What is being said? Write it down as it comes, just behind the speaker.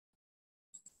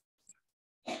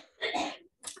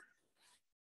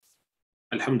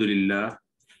Alhamdulillah,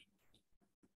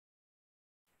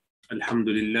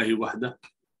 Alhamdulillahi wahda,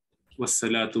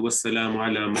 wassalatu wassalamu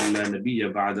ala man la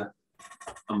nabiyya ba'da,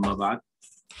 amma ba'd.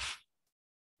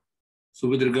 So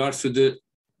with regards to the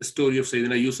story of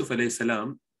Sayyidina Yusuf alayhi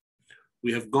salam,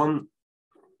 we have gone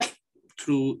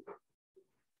through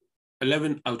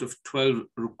 11 out of 12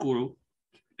 ruku',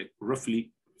 like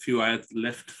roughly few ayat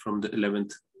left from the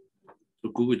 11th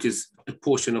ruku', which is a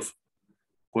portion of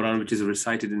Quran which is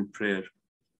recited in prayer.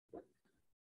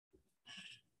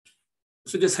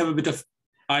 So just have a bit of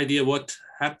idea what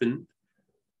happened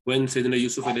when Sayyidina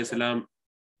Yusuf alayhi salam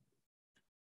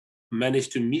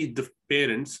managed to meet the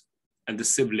parents and the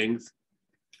siblings,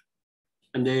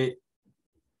 and they,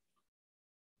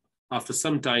 after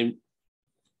some time,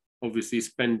 obviously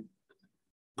spent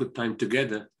good time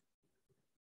together.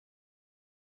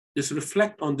 Just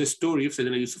reflect on the story of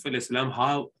Sayyidina Yusuf alayhi salam,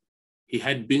 how he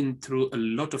had been through a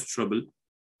lot of trouble.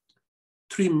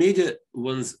 Three major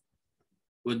ones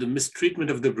were the mistreatment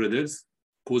of the brothers,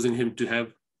 causing him to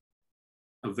have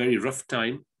a very rough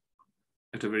time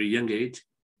at a very young age,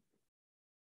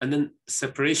 and then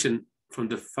separation from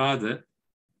the father,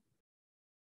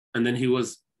 and then he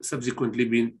was subsequently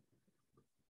being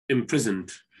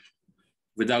imprisoned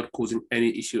without causing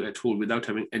any issue at all, without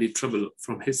having any trouble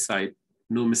from his side,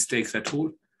 no mistakes at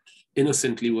all,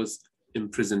 innocently was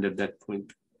imprisoned at that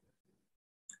point.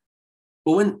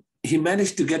 But when he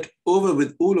managed to get over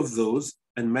with all of those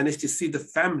and managed to see the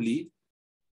family,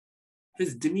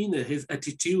 his demeanor, his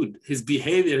attitude, his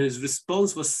behavior, his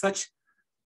response was such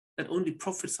that only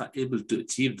prophets are able to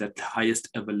achieve that highest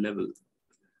ever level,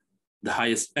 the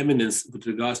highest eminence with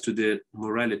regards to their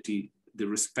morality, their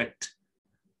respect,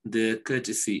 their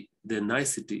courtesy, their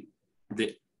nicety,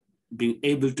 their being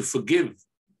able to forgive.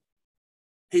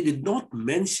 He did not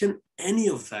mention any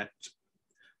of that.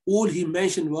 All he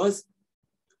mentioned was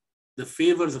the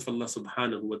favors of Allah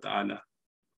subhanahu wa ta'ala.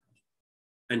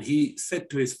 And he said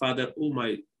to his father, "Oh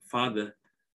my father,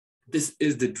 this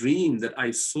is the dream that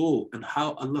I saw and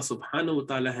how Allah subhanahu wa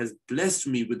ta'ala has blessed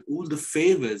me with all the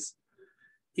favors."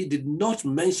 He did not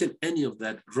mention any of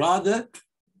that. Rather,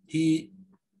 he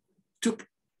took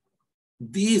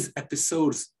these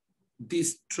episodes,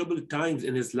 these troubled times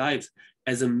in his life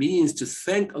as a means to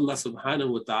thank Allah subhanahu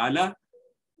wa ta'ala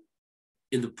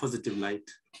in the positive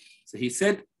light. So he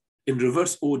said in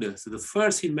reverse order. So the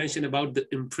first he mentioned about the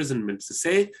imprisonment, to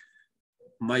say,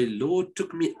 "My Lord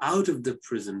took me out of the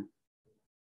prison.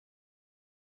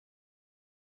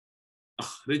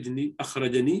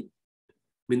 Akhrajani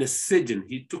min as-sijn."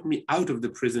 He took me out of the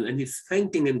prison, and he's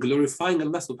thanking and glorifying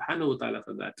Allah subhanahu wa ta'ala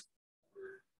for that.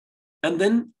 And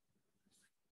then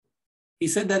he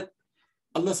said that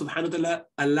Allah subhanahu wa ta'ala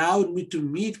allowed me to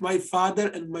meet my father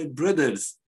and my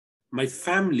brothers, my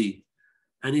family.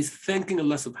 And he's thanking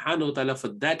Allah subhanahu wa ta'ala for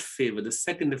that favor, the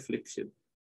second affliction.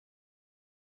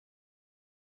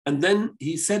 And then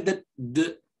he said that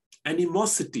the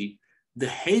animosity, the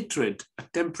hatred, a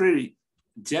temporary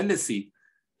jealousy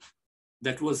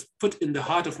that was put in the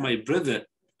heart of my brother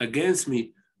against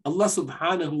me, Allah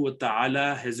subhanahu wa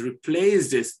ta'ala has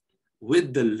replaced this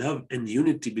with the love and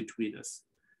unity between us.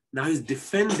 Now he's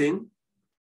defending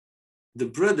the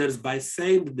brothers by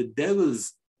saying that the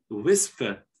devil's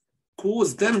whisper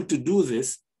caused them to do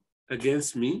this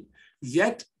against me,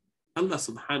 yet Allah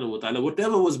subhanahu wa ta'ala,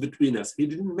 whatever was between us, he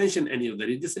didn't mention any of that.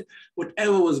 He just said,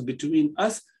 whatever was between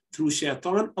us through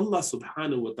shaitan, Allah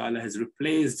subhanahu wa ta'ala has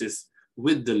replaced this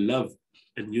with the love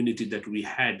and unity that we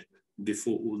had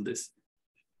before all this.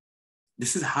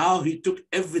 This is how he took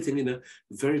everything in a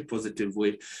very positive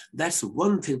way. That's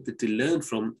one thing that we learn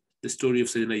from the story of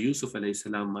Sayyidina Yusuf alayhi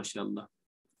salam, mashallah.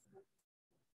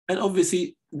 And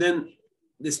obviously, then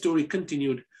the story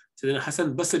continued. Sayyidina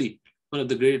Hasan Basri, one of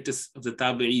the greatest of the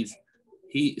Tabi'ees,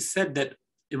 he said that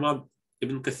Imam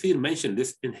Ibn Kathir mentioned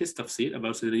this in his tafsir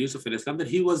about Sayyidina Yusuf alayhi salam, that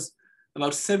he was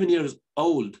about 7 years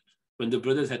old when the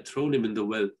brothers had thrown him in the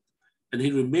well. And he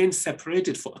remained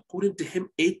separated for, according to him,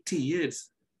 80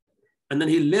 years. And then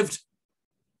he lived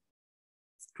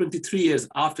 23 years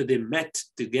after they met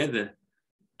together.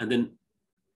 And then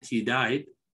he died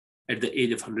at the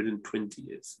age of 120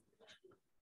 years.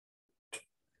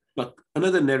 But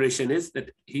another narration is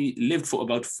that he lived for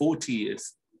about 40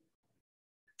 years.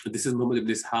 This is Muhammad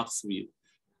ibn Ishaq's view.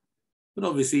 But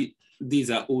obviously, these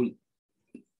are all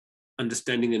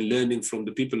understanding and learning from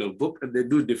the people of book, and they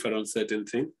do differ on certain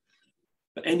things.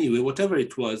 But anyway, whatever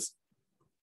it was,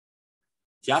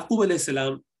 Yaqub alayhi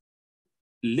salam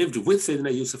lived with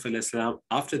Sayyidina Yusuf alayhi salam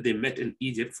after they met in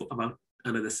Egypt for about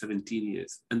another 17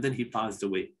 years. And then he passed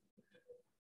away.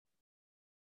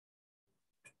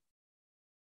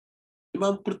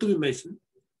 Imam Qurtubi mentioned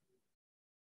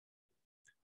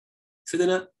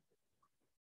Sayyidina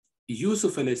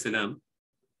Yusuf alayhi salam,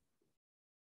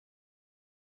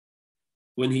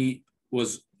 when he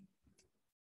was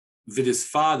with his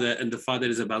father and the father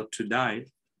is about to die,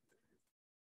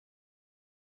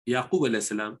 Yaqub alayhi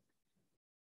salam,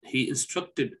 he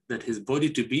instructed that his body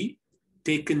to be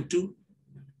taken to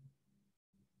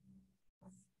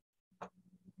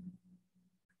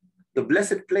the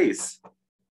blessed place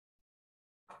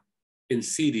in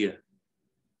Syria.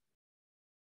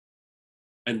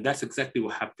 And that's exactly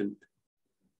what happened.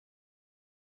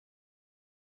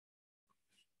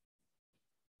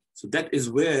 So that is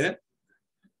where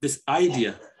this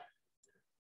idea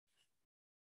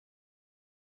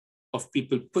of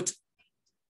people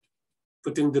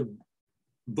putting the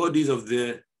bodies of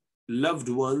their loved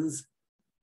ones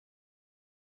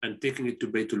and taking it to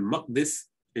Baytul Maqdis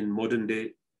in modern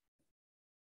day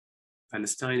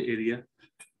Palestine area.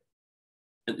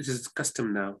 And it is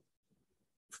custom now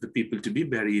for the people to be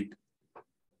buried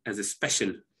as a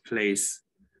special place,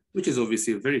 which is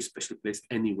obviously a very special place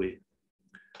anyway.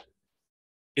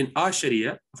 In our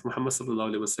Sharia of Muhammad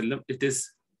sallallahu alaihi wasallam, it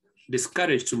is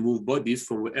discouraged to move bodies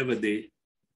from wherever they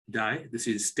die. This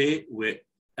is stay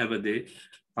wherever they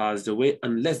passed away,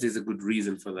 unless there's a good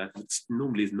reason for that, which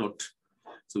normally is not.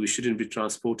 So we shouldn't be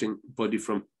transporting body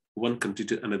from one country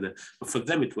to another. But for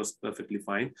them, it was perfectly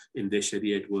fine. In their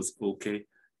Sharia, it was okay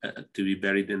to be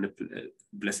buried in a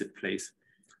blessed place.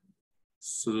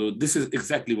 So this is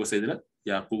exactly what Sayyidina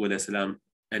Yaqub alayhi salam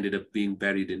ended up being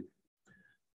buried in.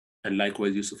 And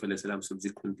likewise, Yusuf alayhi salam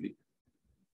subsequently.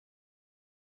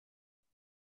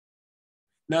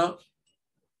 Now,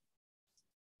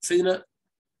 Sayyidina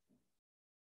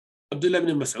Abdullah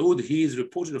ibn Mas'ud, he is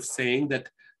reported of saying that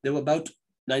there were about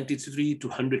 93 to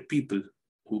 100 people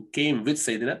who came with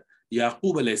Sayyidina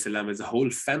Yaqub alayhi salam as a whole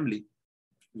family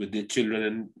with their children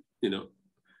and,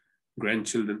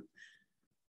 grandchildren.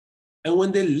 And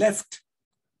when they left,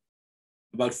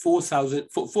 about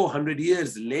 400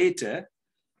 years later,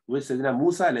 with Sayyidina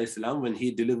Musa alayhi salam, when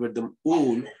he delivered them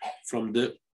all from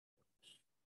the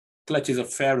clutches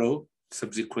of Pharaoh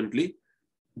subsequently,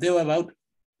 there were about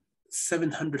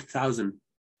 700,000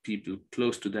 people,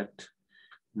 close to that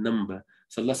number.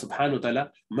 So Allah subhanahu wa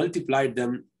ta'ala multiplied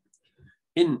them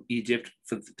in Egypt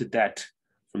to that,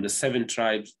 from the 7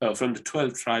 tribes, from the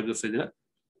 12 tribes of Sayyidina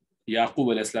Yaqub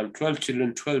alayhi salam, 12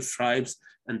 children, 12 tribes,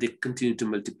 and they continue to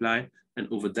multiply, and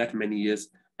over that many years.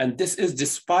 And this is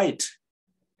despite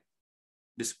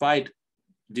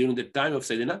during the time of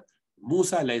Sayyidina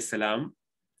Musa alayhi salam,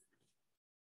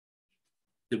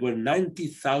 there were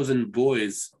 90,000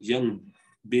 boys, young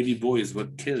baby boys were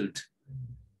killed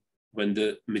when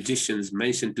the magicians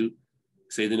mentioned to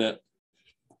Sayyidina,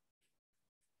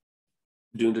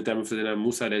 during the time of Sayyidina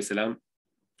Musa alayhi salam,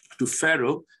 to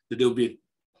Pharaoh, that there will be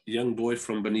a young boy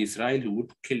from Bani Israel who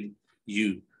would kill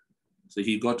you. So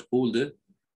he got all the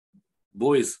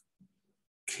boys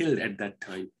killed at that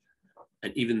time.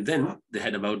 And even then, they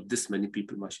had about this many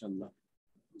people, mashallah.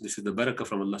 This is the barakah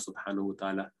from Allah subhanahu wa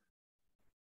ta'ala.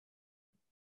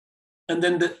 And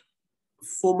then the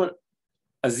former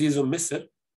Aziz of Misr,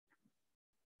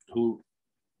 who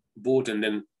bought and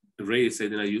then raised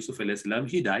Sayyidina Yusuf alayhi salam,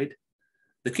 he died.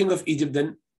 The king of Egypt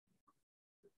then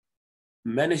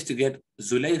managed to get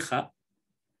Zulaykha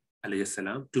alayhi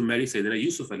salam to marry Sayyidina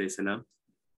Yusuf alayhi salam.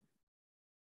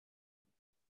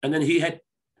 And then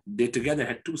they together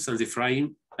had 2 sons,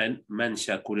 Ephraim and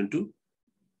Mansha, according to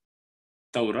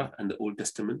Torah and the Old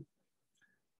Testament,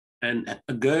 and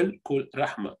a girl called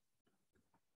Rahma.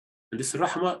 And this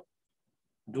Rahma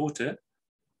daughter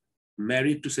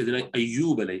married to Sayyidina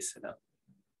Ayyub alayhi salam.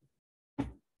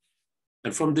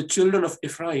 And from the children of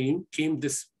Ephraim came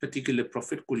this particular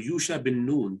prophet called Yusha bin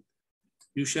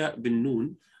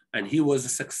Nun, and he was the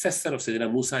successor of Sayyidina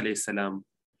Musa alayhi salam.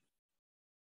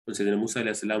 When Sayyidina Musa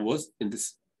alayhi salam was in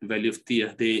this valley of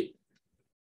Tia,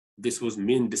 this was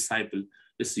main disciple.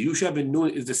 This Yusha bin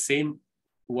Nun is the same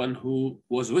one who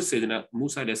was with Sayyidina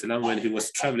Musa alayhi salam when he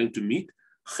was traveling to meet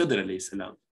Khidr alayhi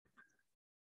salam.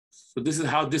 So this is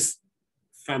how this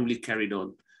family carried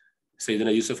on.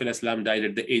 Sayyidina Yusuf alayhi salam died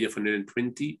at the age of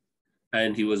 120,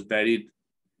 and he was buried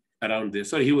around there.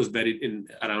 Sorry, he was buried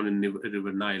around in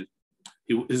River Nile.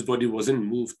 His body wasn't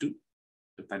moved to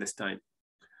Palestine.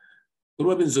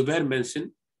 Urwa bin Zubair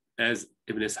mentioned, as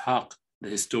Ibn Ishaq, the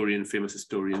historian, famous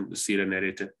historian, the Sirah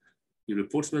narrator, he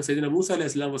reports when Sayyidina Musa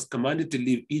alayhi salam was commanded to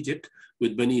leave Egypt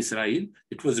with Bani Israel,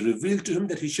 it was revealed to him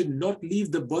that he should not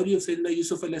leave the body of Sayyidina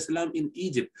Yusuf alayhi salam in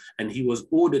Egypt, and he was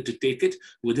ordered to take it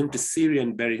with him to Syria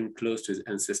and bury him close to his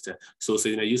ancestor. So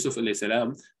Sayyidina Yusuf alayhi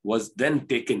salam was then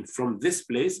taken from this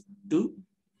place to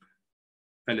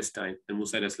Palestine, and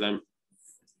Musa alayhi salam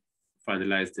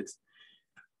finalized it.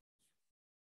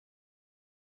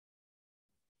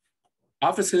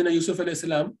 After Sayyidina Yusuf alayhi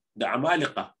salam, the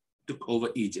Amalika took over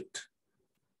Egypt.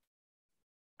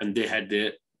 And they had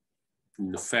the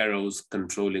pharaohs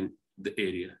controlling the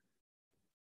area.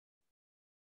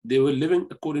 They were living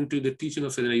according to the teaching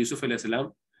of Sayyidina Yusuf alayhi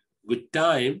salam. With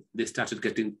time, they started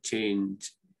getting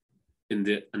change in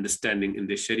their understanding, in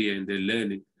their Sharia, in their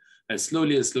learning. And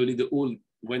slowly, they all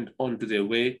went on to their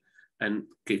way and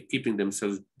keeping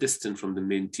themselves distant from the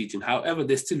main teaching. However,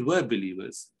 they still were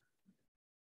believers.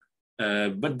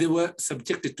 But they were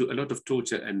subjected to a lot of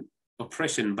torture and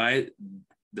oppression by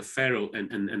the Pharaoh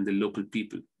and the local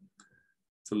people.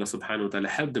 So Allah subhanahu wa ta'ala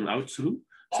helped them out through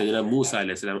Sayyidina Musa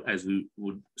alayhi salam, as we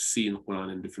would see in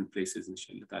Quran in different places,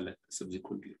 inshallah ta'ala,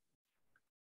 subsequently.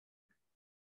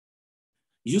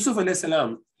 Yusuf alayhi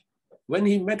salam, when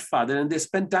he met father and they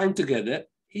spent time together,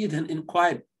 he then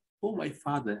inquired, "Oh, my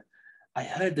father, I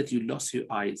heard that you lost your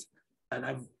eyes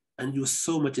and you were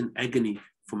so much in agony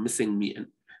for missing me. And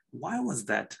why was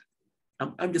that?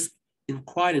 I'm just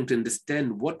inquiring to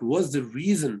understand what was the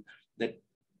reason that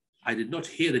I did not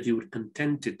hear that you were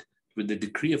contented with the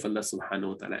decree of Allah subhanahu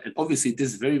wa ta'ala." And obviously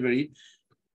this is very, very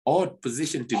odd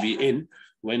position to be in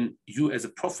when you as a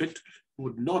prophet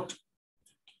would not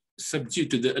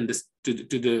subject to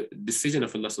the decision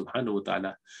of Allah subhanahu wa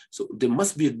ta'ala. So there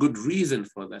must be a good reason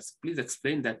for that. So please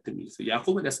explain that to me. So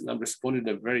Yaqub alayhi salam responded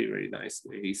in a very, very nice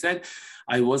way. He said,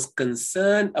 "I was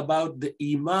concerned about the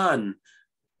iman,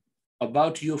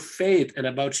 about your faith and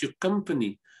about your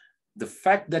company. The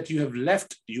fact that you have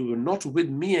left, you were not with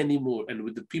me anymore and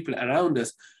with the people around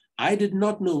us. I did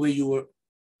not know where you were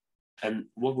and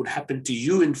what would happen to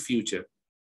you in future.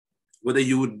 Whether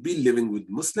you would be living with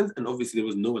Muslims, and obviously there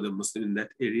was no other Muslim in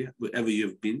that area, wherever you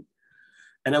have been.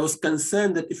 And I was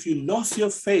concerned that if you lost your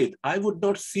faith, I would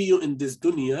not see you in this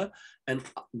dunya. And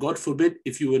God forbid,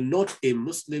 if you were not a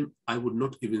Muslim, I would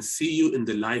not even see you in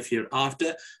the life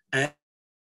hereafter." And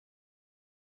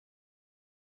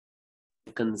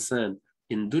concern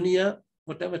in dunya,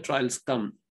 whatever trials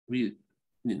come, we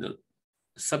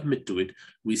submit to it.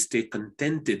 We stay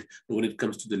contented. But when it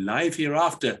comes to the life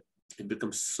hereafter, it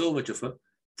becomes so much of a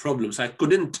problem. So I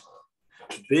couldn't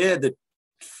bear the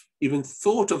even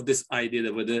thought of this idea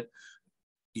that whether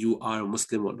you are a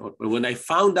Muslim or not. But when I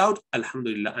found out,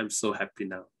 alhamdulillah, I'm so happy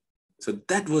now. So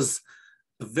that was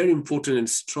a very important and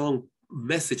strong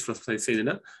message from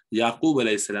Sayyidina Yaqub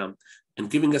alayhi salam, and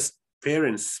giving us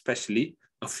parents, especially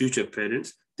our future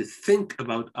parents, to think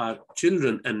about our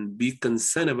children and be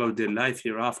concerned about their life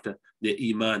hereafter, their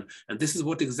iman. And this is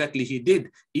what exactly he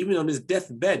did. Even on his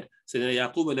deathbed, Sayyidina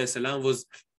Yaqub alayhi salam was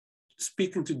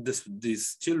speaking to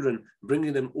these children,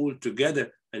 bringing them all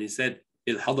together. And he said,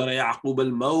 إِذْ حَضَرَ يَعْقُوبَ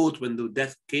الْمَوْتِ, when the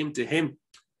death came to him,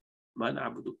 مَا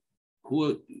نَعْبُدُ,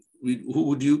 who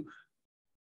would you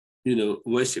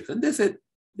worship? And they said,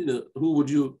 who would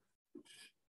you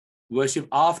worship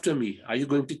after me? Are you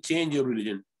going to change your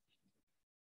religion?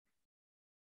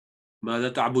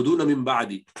 مَاذَا تَعْبُدُونَ مِن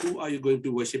بَعْدِي, who are you going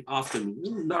to worship after me?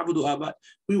 نَعْبُدُ آبَاءَ,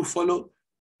 we will follow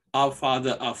our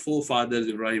forefathers,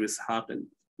 Ibrahim, Ishaq, and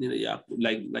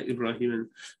like Ibrahim and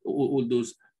all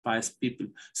those pious people.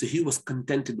 So he was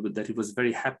contented with that. He was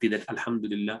very happy that,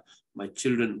 alhamdulillah, my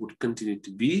children would continue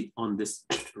to be on this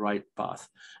right path.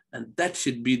 And that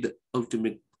should be the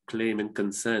ultimate claim and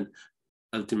concern,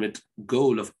 ultimate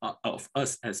goal of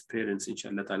us as parents,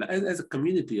 inshallah ta'ala, as a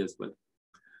community as well.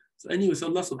 So anyways,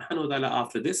 Allah subhanahu wa ta'ala,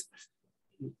 after this,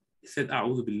 he said,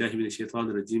 أعوذ بالله من الشيطان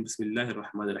الرجيم بسم الله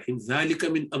الرحمن الرحيم ذلك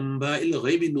من أنباء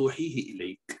الغيب نوحيه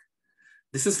إليك.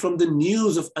 This is from the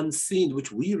news of unseen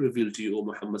which we reveal to you, O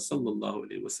Muhammad sallallahu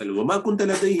alayhi wa sallam. وَمَا كُنْتَ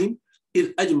لَدَيْهِمْ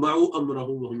إِذْ أَجْمَعُوا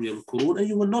أَمْرَهُمْ وَهُمْ يَمْكُرُونَ. And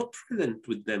you were not present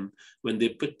with them when they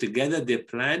put together their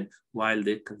plan while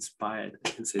they conspired.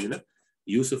 And Sayyidina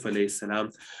Yusuf alayhi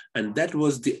salam. And that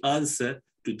was the answer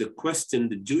to the question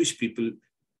the Jewish people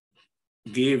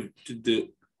gave to the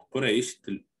Quraysh,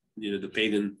 the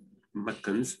pagan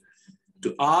Meccans,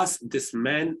 to ask this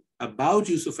man about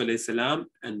Yusuf alayhi salam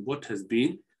and what has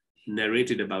been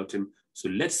narrated about him. So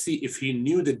let's see if he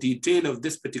knew the detail of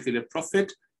this particular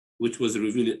prophet, which was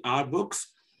revealed in our books,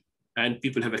 and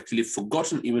people have actually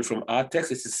forgotten even from our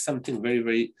text. This is something very,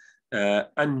 very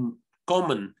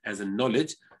uncommon as a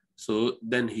knowledge. So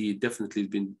then he definitely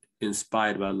been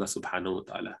inspired by Allah subhanahu wa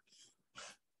ta'ala.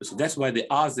 So that's why they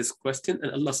asked this question,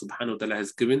 and Allah subhanahu wa ta'ala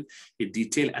has given a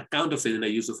detailed account of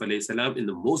Sayyidina Yusuf alayhi salam in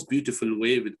the most beautiful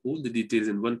way with all the details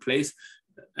in one place.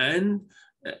 And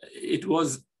it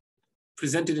was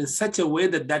presented in such a way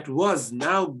that was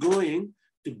now going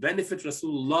to benefit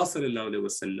Rasulullah sallallahu alayhi wa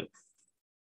sallam.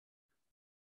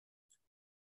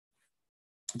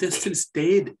 They still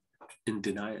stayed in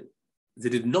denial. They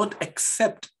did not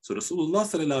accept. So Rasulullah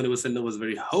sallallahu alaihi wasallam was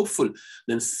very hopeful.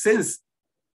 Then since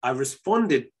I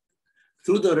responded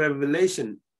through the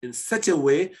revelation in such a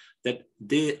way that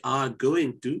they are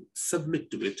going to submit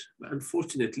to it. But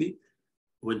unfortunately,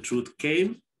 when truth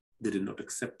came, they did not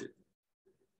accept it.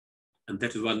 And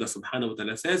that is why Allah subhanahu wa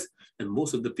ta'ala says, and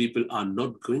most of the people are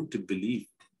not going to believe.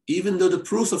 Even though the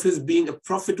proofs of his being a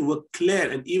prophet were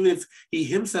clear, and even if he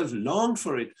himself longed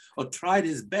for it or tried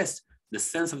his best, the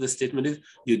sense of the statement is,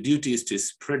 your duty is to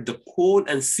spread the code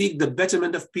and seek the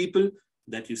betterment of people.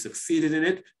 That you succeeded in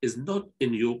it is not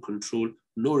in your control,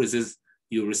 nor is it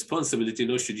your responsibility,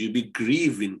 nor should you be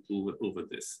grieving over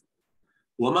this.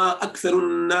 وَمَا أَكْثَرُ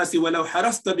النَّاسِ وَلَوْ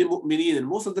حَرَصْتَ بِمُؤْمِنِينَ. And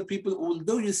most of the people,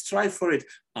 although you strive for it,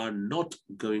 are not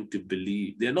going to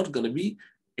believe. They're not going to be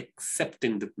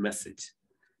accepting the message.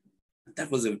 That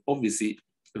was obviously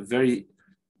a very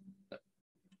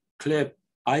clear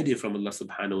idea from Allah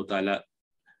subhanahu wa ta'ala.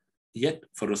 Yet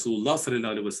for Rasulullah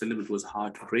sallallahu alaihi wasallam, it was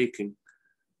heartbreaking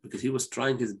because he was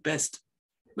trying his best,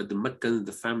 but the Makkans,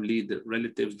 the family, the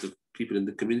relatives, the people in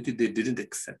the community, they didn't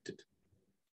accept it.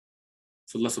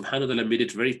 So Allah subhanahu wa ta'ala made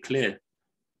it very clear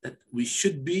that we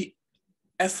should be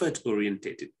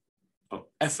effort-oriented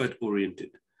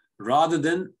rather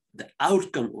than the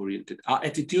outcome-oriented. Our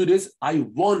attitude is, I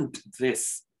want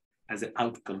this as an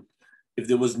outcome. If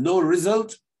there was no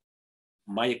result,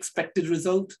 my expected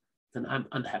result, then I'm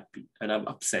unhappy and I'm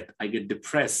upset. I get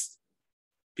depressed.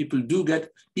 People do get,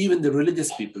 even the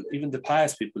religious people, even the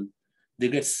pious people, they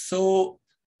get so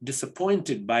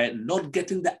disappointed by not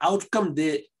getting the outcome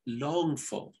they long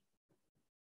for.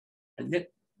 And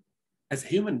yet, as a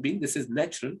human being, this is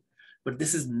natural, but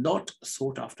this is not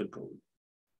sought after goal.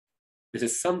 This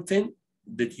is something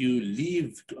that you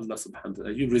leave to Allah subhanahu wa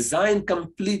ta'ala. You resign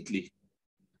completely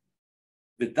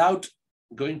without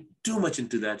going too much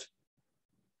into that,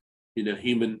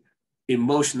 human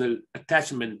emotional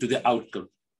attachment to the outcome.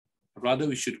 Rather,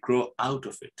 we should grow out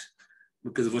of it,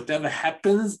 because whatever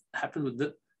happens with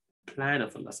the plan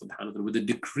of Allah subhanahu wa ta'ala, with the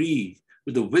decree,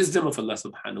 with the wisdom of Allah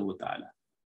subhanahu wa ta'ala.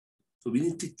 So we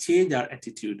need to change our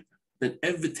attitude. Then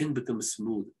everything becomes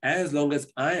smooth. As long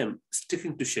as I am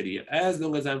sticking to Sharia, as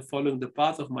long as I'm following the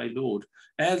path of my Lord,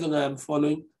 as long as I'm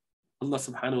following Allah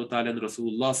subhanahu wa ta'ala and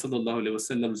Rasulullah sallallahu alayhi wa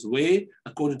sallam's way,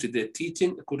 according to their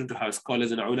teaching, according to how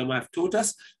scholars and ulama have taught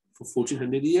us for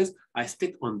 1400 years, I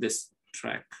stick on this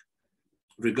track,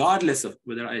 regardless of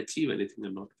whether I achieve anything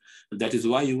or not. And that is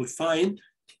why you would find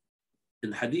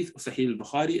in Hadith of Sahih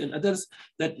al-Bukhari and others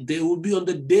that they will be on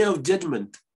the day of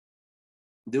judgment.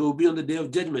 There will be on the day of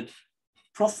judgment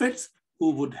prophets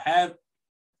who would have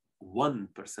 1%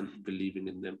 believing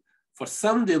in them. For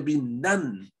some, there will be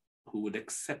none who would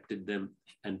accepted them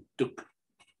and took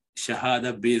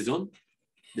shahada based on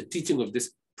the teaching of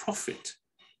this prophet.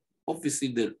 Obviously,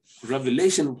 the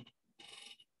revelation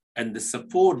and the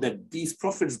support that these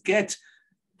prophets get,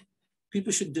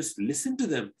 people should just listen to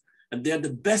them. And they are the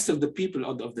best of the people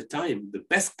of the time, the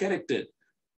best character.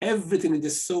 Everything is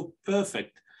just so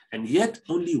perfect. And yet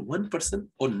only 1%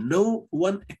 or no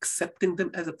one accepting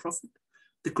them as a prophet.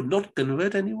 They could not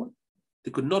convert anyone.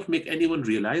 They could not make anyone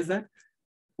realize that.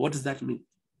 What does that mean?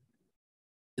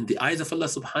 In the eyes of Allah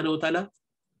subhanahu wa ta'ala,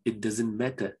 it doesn't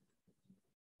matter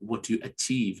what you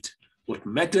achieved. What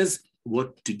matters,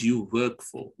 what did you work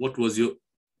for? What was your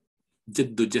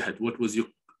jihad? What was your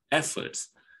efforts?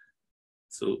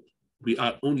 So we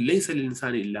are only laysa lil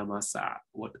insani illa ma sa'a.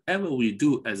 Whatever we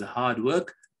do as a hard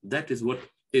work, that is what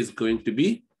is going to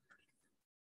be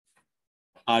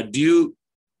our due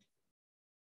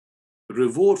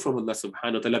reward from Allah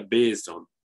subhanahu wa ta'ala based on,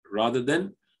 rather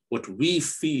than what we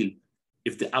feel.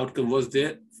 If the outcome was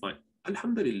there, fine.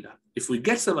 Alhamdulillah. If we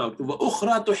get some outcome,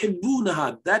 وَأُخْرَى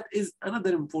تُحِبُّونَهَا, that is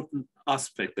another important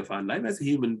aspect of our life. As a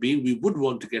human being, we would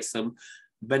want to get some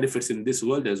benefits in this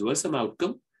world as well, some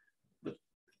outcome, but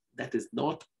that is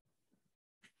not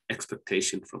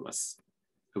expectation from us.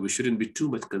 And we shouldn't be too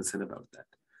much concerned about that.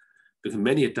 Because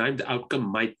many a time the outcome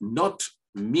might not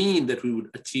mean that we would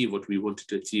achieve what we wanted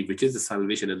to achieve, which is the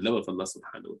salvation and love of Allah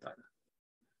subhanahu wa ta'ala.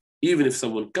 Even if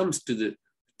someone comes to the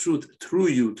truth through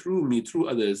you, through me, through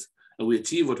others, and we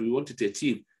achieve what we wanted to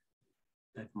achieve,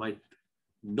 that might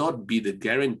not be the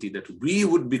guarantee that we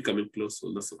would be coming close to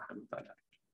Allah subhanahu wa ta'ala.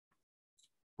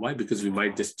 Why? Because we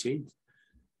might just change.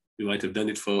 We might have done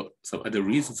it for some other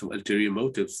reasons, some ulterior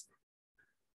motives.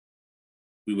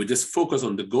 We would just focus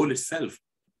on the goal itself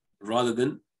rather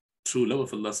than true love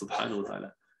of Allah subhanahu wa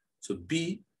ta'ala. So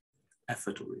be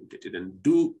effort-oriented and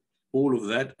do all of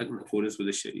that in accordance with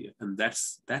the Sharia. And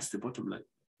that's the bottom line.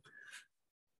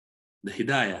 The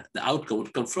hidayah, the outcome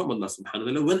would come from Allah subhanahu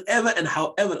wa ta'ala whenever and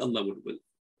however Allah would will.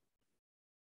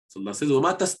 So Allah says,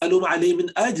 وَمَا تَسْأَلُهُمْ عَلَيْهِ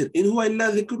مِنْ أَجْرٍ إِنْ هُوَ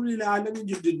إِلَّا ذِكْرٌ لِلْعَالَمِينَ.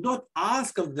 You did not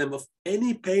ask of them of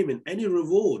any payment, any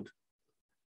reward.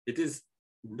 It is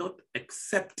not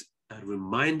except a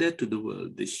reminder to the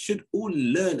world. They should all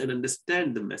learn and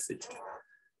understand the message.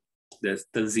 There's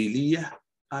Tanziliyah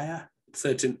ayah,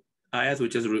 certain ayahs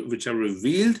which are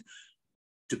revealed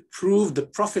to prove the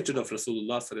prophethood of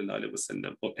Rasulullah sallallahu alaihi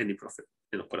wasallam, or any prophet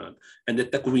in the Quran. And the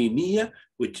Takwiniyah,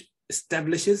 which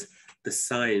establishes the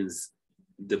signs,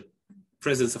 the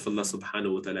presence of Allah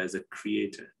subhanahu wa ta'ala as a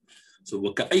creator. So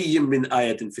وَكَأَيٍّ مِّنْ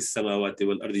آيَةٍ فِي السَّمَاوَاتِ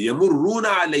وَالْأَرْضِ يَمُرُّونَ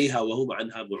عَلَيْهَا وَهُمْ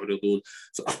عَنْهَا مُعْرِضُونَ.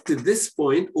 So up to this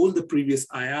point, all the previous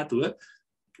ayat were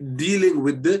dealing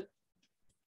with the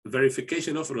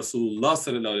verification of Rasulullah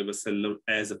sallallahu alaihi wasallam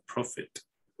as a prophet.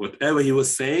 Whatever he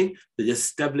was saying, they're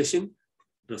establishing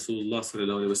Rasulullah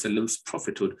sallallahu alaihi wasallam's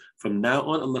prophethood. From now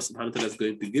on, Allah subhanahu wa ta'ala is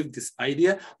going to give this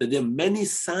idea that there are many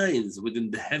signs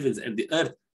within the heavens and the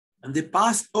earth, and they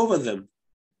passed over them,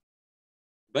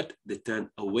 but they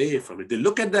turn away from it. They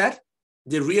look at that,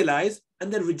 they realize,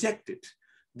 and they reject it.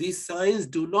 These signs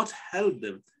do not help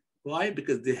them. Why?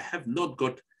 Because they have not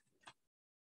got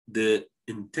the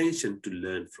intention to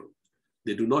learn from.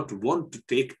 They do not want to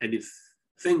take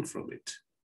anything from it.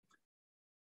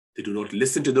 They do not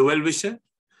listen to the well-wisher.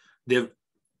 They've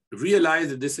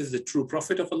realized that this is the true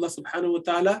prophet of Allah subhanahu wa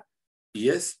ta'ala.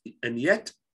 Yes, and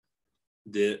yet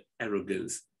the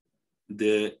arrogance,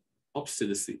 the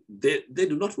obstinacy, they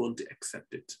do not want to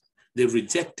accept it. They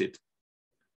reject it.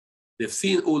 They've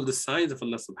seen all the signs of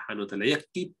Allah subhanahu wa ta'ala, yet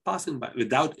keep passing by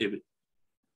without even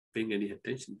paying any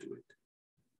attention to it.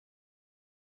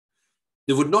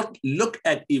 They would not look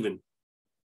at even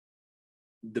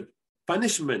the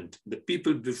punishment the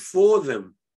people before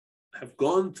them have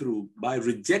gone through by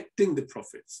rejecting the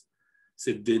prophets.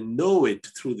 So they know it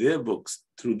through their books,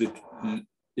 through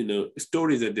the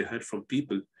stories that they heard from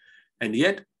people, and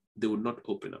yet they would not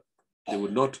open up. They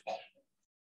would not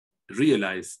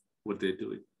realize what they're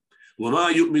doing.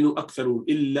 وَمَا يُؤْمِنُ أَكْثَرُهُمْ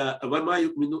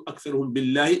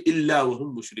بِاللَّهِ إِلَّا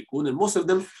وَهُمْ مُشْرِكُونَ. And most of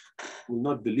them will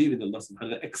not believe in Allah subhanahu wa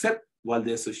ta'ala except while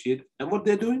they associate. And what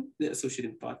they're doing? They're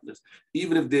associating partners.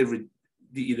 Even if they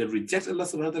either reject Allah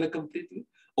subhanahu wa ta'ala completely,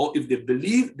 or if they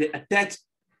believe, they attach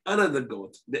another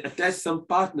God. They attach some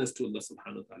partners to Allah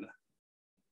subhanahu wa ta'ala.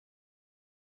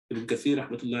 Ibn Kathir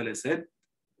rahmatullahi alayhi said,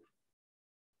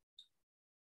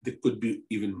 there could be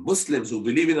even Muslims who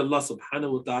believe in Allah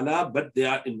subhanahu wa ta'ala, but they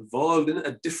are involved in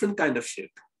a different kind of shirk.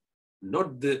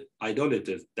 Not the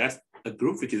idolaters. That's a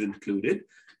group which is included,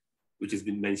 which has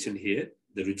been mentioned here.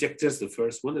 The rejectors, the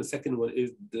first one, and the second one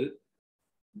is the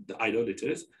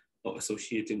idolaters, or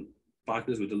associating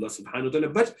partners with Allah subhanahu wa ta'ala.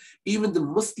 But even the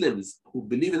Muslims who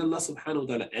believe in Allah subhanahu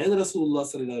wa ta'ala and Rasulullah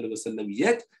sallallahu alaihi wasallam,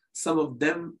 yet some of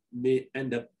them may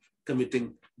end up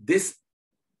committing this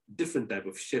different type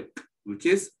of shirk, which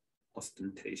is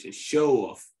ostentation, show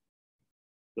off.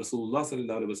 Rasulullah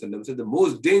sallallahu alaihi wasallam said, the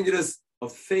most dangerous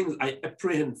of things I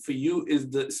apprehend for you is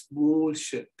the small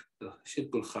shirk, the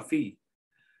shirkul khafi.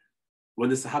 When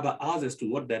the Sahaba asked as to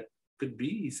what that could be,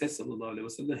 he said, sallallahu alaihi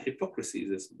wasallam, hypocrisy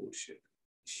is a small shirk.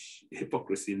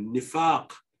 Hypocrisy,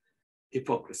 nifaq,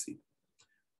 hypocrisy,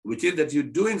 which is that you're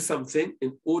doing something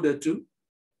in order to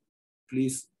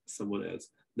please someone else.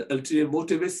 The ulterior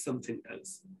motive is something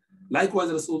else. Likewise,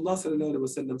 Rasulullah sallallahu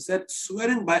alaihi wasallam said,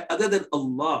 swearing by other than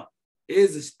Allah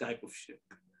is this type of shirk.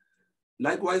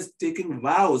 Likewise, taking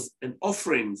vows and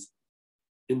offerings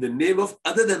in the name of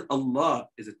other than Allah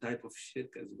is a type of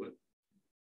shirk as well.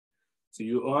 So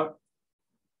you are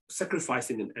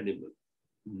sacrificing an animal,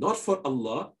 not for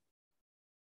Allah,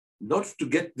 not to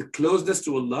get the closeness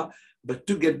to Allah, but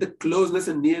to get the closeness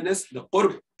and nearness, the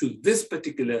qurb, to this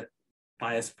particular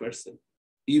pious person,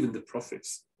 even the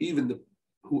prophets, even the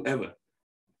whoever,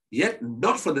 yet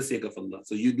not for the sake of Allah.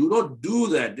 So you do not do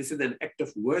that. This is an act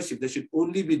of worship that should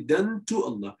only be done to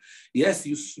Allah. Yes,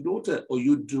 you slaughter or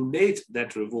you donate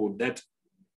that reward, that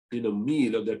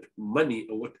meal or that money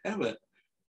or whatever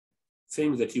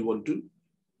things that you want to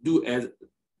do as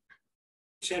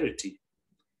charity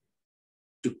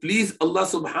to please Allah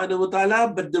subhanahu wa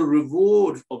ta'ala, but the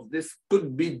reward of this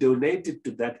could be donated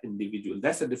to that individual.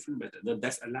 That's a different matter. No,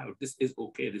 that's allowed. This is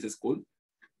okay. This is called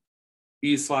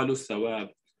Isalu Sawab,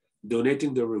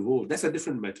 donating the reward. That's a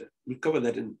different matter. We'll cover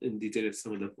that in detail at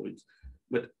some other points.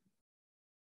 But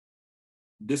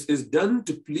this is done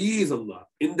to please Allah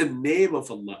in the name of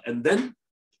Allah, and then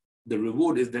the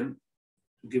reward is then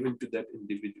given to that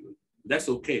individual. That's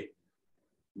okay.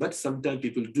 But sometimes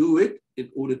people do it in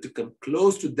order to come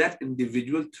close to that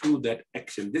individual through that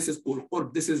action. This is called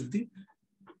qurb. This is the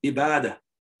ibadah.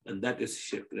 And that is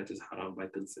shirk. That is haram by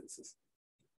consensus.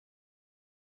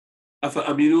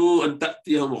 أفأمنوا أن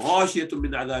تأتيهم غاشية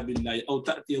من عذاب الله أو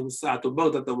تأتيهم الساعة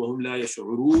بغتة وهم لا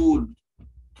يشعرون.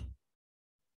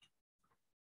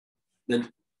 Then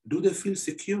do they feel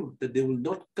secure that they will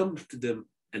not come to them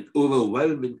an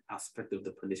overwhelming aspect of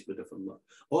the punishment of Allah,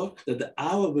 or that the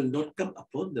hour will not come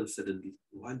upon them suddenly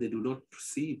while they do not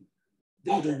perceive?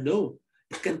 They don't know.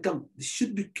 It can come. They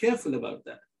should be careful about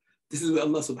that. This is where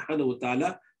Allah subhanahu wa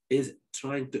ta'ala is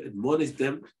trying to admonish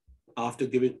them after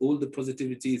giving all the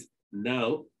positivities.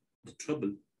 Now, the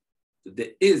trouble. So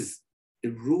there is a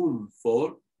room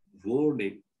for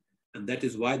warning. And that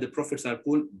is why the prophets are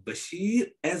called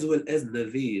Bashir as well as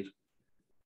Nadir.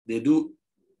 They do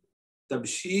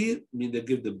Tabshir, mean they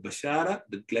give the Bashara,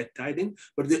 the glad tidings,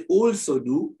 but they also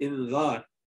do Inzar.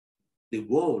 They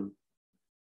warn.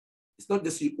 It's not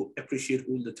just you appreciate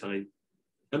all the time.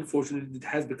 Unfortunately, it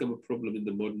has become a problem in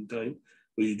the modern time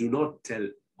where you do not tell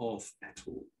off at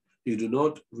all. You do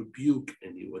not rebuke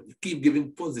anyone. You keep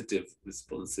giving positive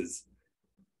responses.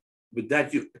 With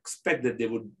that, you expect that they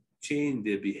would change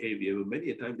their behavior, but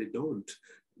many a time they don't.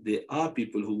 There are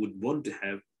people who would want to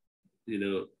have,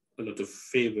 a lot of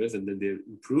favors and then they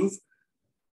improve.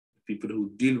 People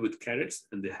who deal with carrots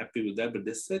and they're happy with that, but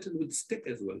they're certain with stick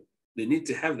as well. They need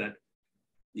to have that.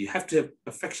 You have to have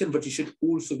affection, but you should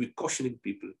also be cautioning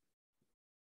people.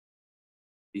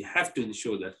 You have to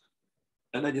ensure that.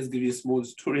 And I just give you a small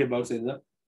story about Sayyidina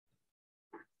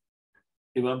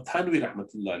Imam Thanwi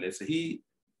rahmatullah alayhi. So he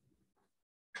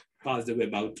passed away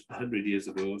about 100 years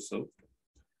ago or so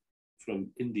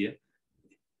from India.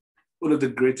 One of the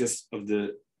greatest of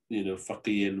the,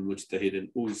 faqih and mujtahid, and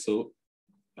also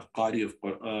a qari of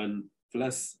Quran,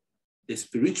 plus a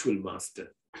spiritual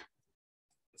master.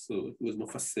 So he was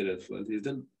mufassir as well. He's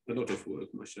done a lot of work,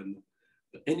 mashallah.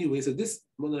 But anyway, so this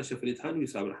Mawlana Shafi'i Thanwi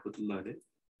Sahib rahmatullah alayhi,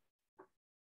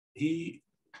 he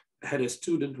had a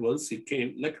student once. He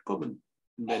came like a common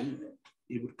man.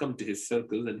 He would come to his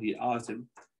circle and he asked him,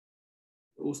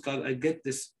 Ustad, I get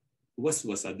this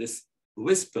waswasa, this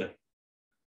whisper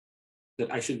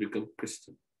that I should become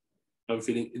Christian. I'm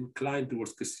feeling inclined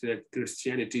towards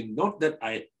Christianity. Not that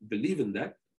I believe in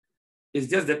that. It's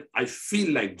just that I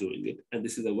feel like doing it. And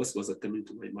this is a waswasa coming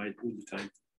to my mind all the time.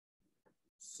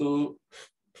 So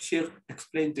Sheikh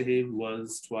explained to him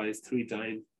once, twice, three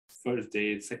times, first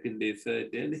day, second day,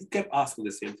 third day, and he kept asking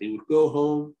the same thing. He would go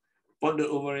home, ponder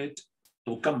over it,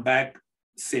 and would come back,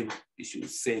 same issue,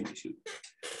 same issue.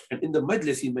 And in the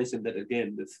majlis, he mentioned that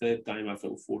again, the third time after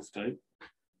the fourth time.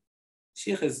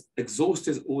 Sheikh has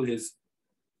exhausted all his,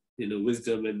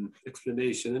 wisdom and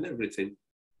explanation and everything.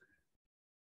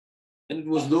 And it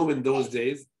was known in those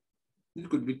days, it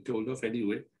could be told off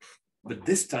anyway. But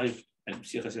this time, and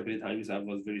Sheikh Shafi'i Thanwi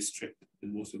was very strict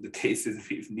in most of the cases,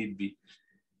 if need be.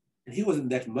 And he was in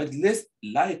that majlis,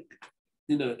 like,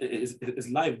 his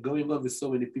life going on with so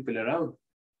many people around.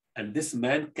 And this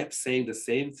man kept saying the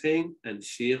same thing, and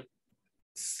Sheikh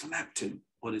slapped him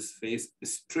on his face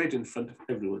straight in front of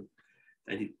everyone.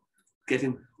 And he get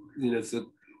him,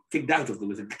 so kicked out of them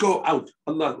and said, go out,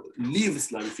 Allah, leave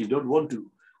Islam if you don't want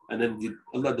to. And then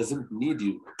Allah doesn't need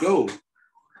you, go.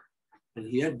 And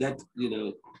he had that,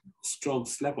 strong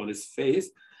slap on his face,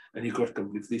 and he got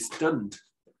completely stunned.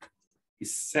 He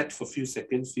sat for a few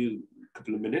seconds,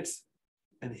 couple of minutes,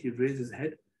 and he raised his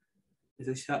head. He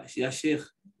said, Ya Sheikh,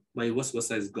 my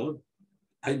waswasa is gone.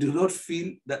 I do not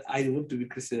feel that I want to be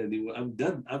Christian anymore. I'm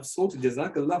done. I'm sorted.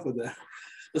 Jazakallah for that.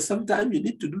 So sometimes you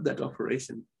need to do that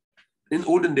operation. In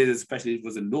olden days, especially, it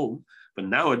was a norm, but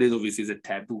nowadays, obviously, it's a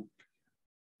taboo.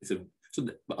 So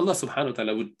Allah subhanahu wa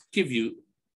ta'ala would give you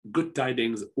good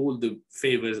tidings, all the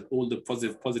favors, all the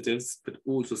positives, but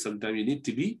also sometimes you need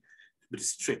to be a bit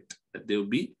strict, that there will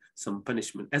be some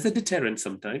punishment as a deterrent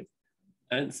sometimes,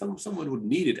 and someone would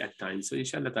need it at times. So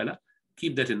inshallah ta'ala,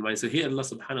 keep that in mind. So here Allah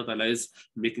subhanahu wa ta'ala is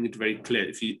making it very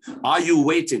clear. Are you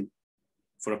waiting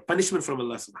for a punishment from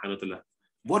Allah subhanahu wa ta'ala?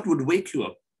 What would wake you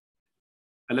up?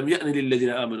 Has the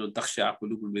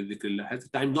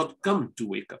time not come to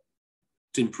wake up,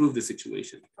 to improve the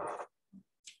situation?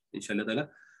 Inshallah ta'ala.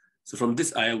 So from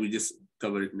this ayah, we just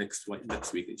cover it next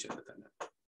week, inshallah ta'ala. A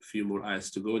few more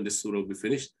ayahs to go, and this surah will be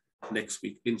finished next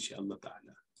week, inshallah ta'ala.